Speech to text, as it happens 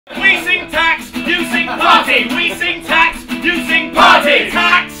sing party. We sing tax. You sing party.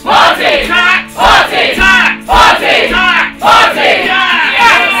 Tax. Party. Tax. Party. Tax. Party. Tax. Party. Yes.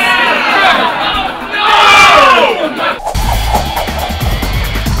 No.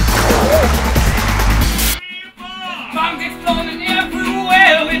 Bombs exploding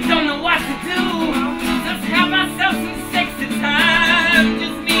everywhere. We don't know what to do. Just have ourselves some sexy time.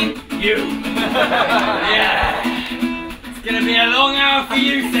 Just me and you. Yeah. It's gonna be a long hour for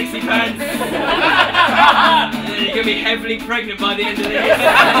you, sexy pants. You're gonna be heavily pregnant by the end of this.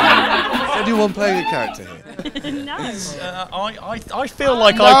 Is anyone playing a character here? No. I feel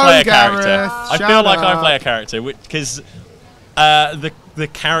like I play a character. I feel like I play a character because the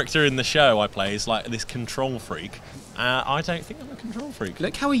character in the show I play is like this control freak. I don't think I'm a control freak.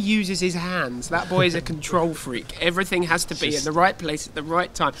 Look how he uses his hands. That boy is a control freak. Everything has to be in the right place at the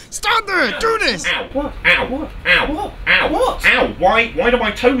right time. Stand there! Do this! Ow! What? Ow! What? Ow! What? Ow! What? Ow! Why do my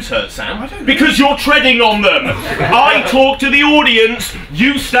toes hurt, Sam? I don't know. Because you're treading on them! I talk to the audience,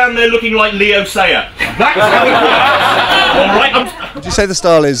 you stand there looking like Leo Sayer. That's how it works! Alright? Would you say the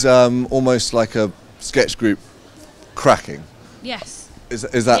style is almost like a sketch group cracking? Yes. Is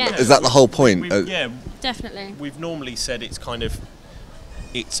that the whole point? Yeah, definitely. We've normally said it's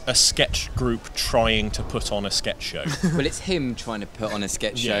a sketch group trying to put on a sketch show. Well, it's him trying to put on a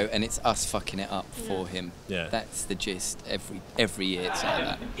sketch show, and it's us fucking it up for him. Yeah, that's the gist. Every year it's like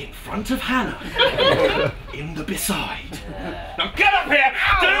that. In front of Hannah, in the beside. Now get up here,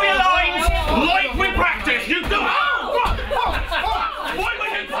 do your lines like we practice. You do. Why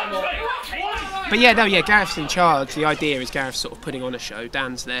would you punch me? But yeah, no, yeah, Gareth's in charge. The idea is Gareth's sort of putting on a show.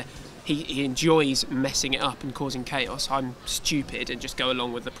 Dan's there. He enjoys messing it up and causing chaos. I'm stupid and just go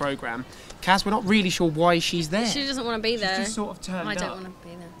along with the programme. Kaz, we're not really sure why she's there. She doesn't want to be there. She's just sort of turned up. I don't want to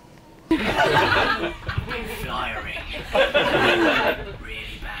be there. Firing.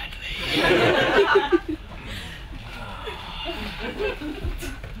 Really badly.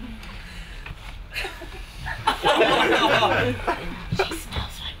 She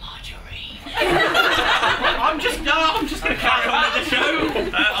smells like margarine. I'm just going to carry on with the show.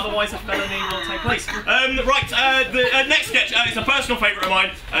 Otherwise, a felony will take place. The next sketch is a personal favourite of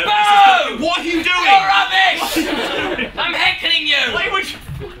mine. What are you doing? You're rubbish! I'm heckling you. Why would you?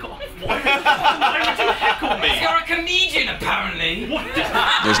 Fuck off. Why would you heckle me? You're a comedian, apparently. What?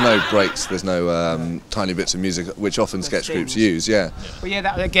 There's no breaks. There's no tiny bits of music, which often sketch groups use. Yeah. Well, yeah.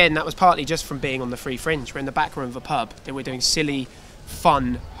 That was partly just from being on the Free Fringe. We're in the back room of a pub, and we're doing silly,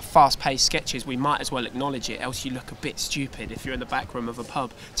 fun, fast-paced sketches. We might as well acknowledge it, else you look a bit stupid if you're in the back room of a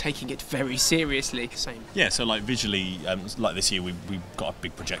pub taking it very seriously. Same. Yeah, so like visually, like this year we've got a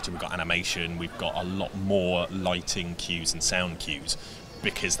big projector, we've got animation, we've got a lot more lighting cues and sound cues,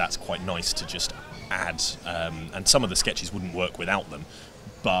 because that's quite nice to just add, and some of the sketches wouldn't work without them,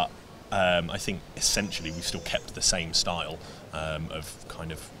 but I think essentially we've still kept the same style of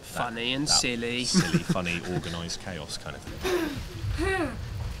kind of funny and silly, funny, organised chaos kind of thing.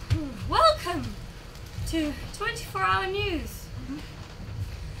 Welcome to 24-hour news.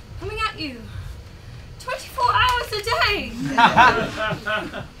 Coming at you 24 hours a day.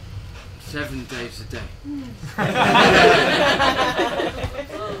 7 days a day.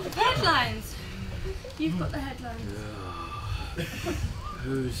 Headlines. You've got the headlines.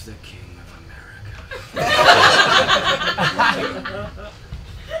 Who's the king of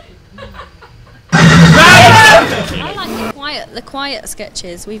I like the quiet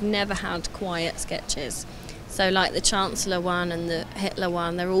sketches. We've never had quiet sketches. So like the Chancellor one and the Hitler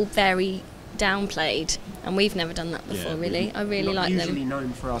one, they're all very downplayed, and we've never done that before, really. I really like them. Usually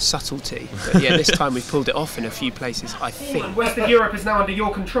known for our subtlety, but yeah, this time we've pulled it off in a few places, I think. Western Europe is now under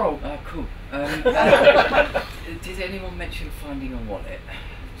your control. Cool. Did anyone mention finding a wallet?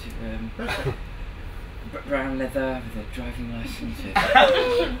 Brown leather with a driving licence.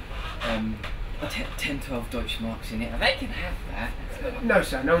 10-12 Deutschmarks in it. They can have that. No,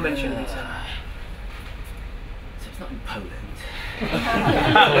 sir. No one mentioned it. So it's not in Poland.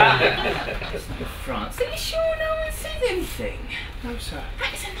 It's not in France. Are you sure no one said anything? No, sir.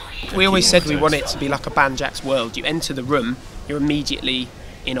 That's annoying. We always said we want it to be like a Banjax world. You enter the room, you're immediately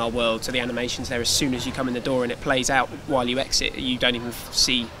in our world, so the animation's there as soon as you come in the door, and it plays out while you exit. You don't even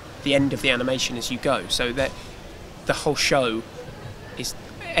see the end of the animation as you go, so that the whole show is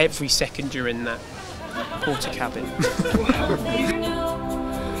every second you're in that porter cabin.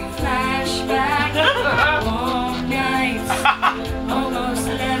 Flashback, long nights, almost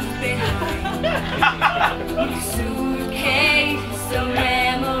left behind. Suitcase of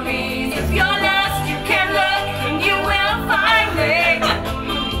memories. If you're lost, you can look and you will find me.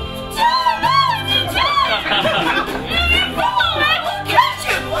 I will catch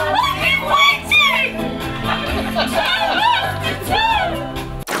you. I'll be waiting. Thank you.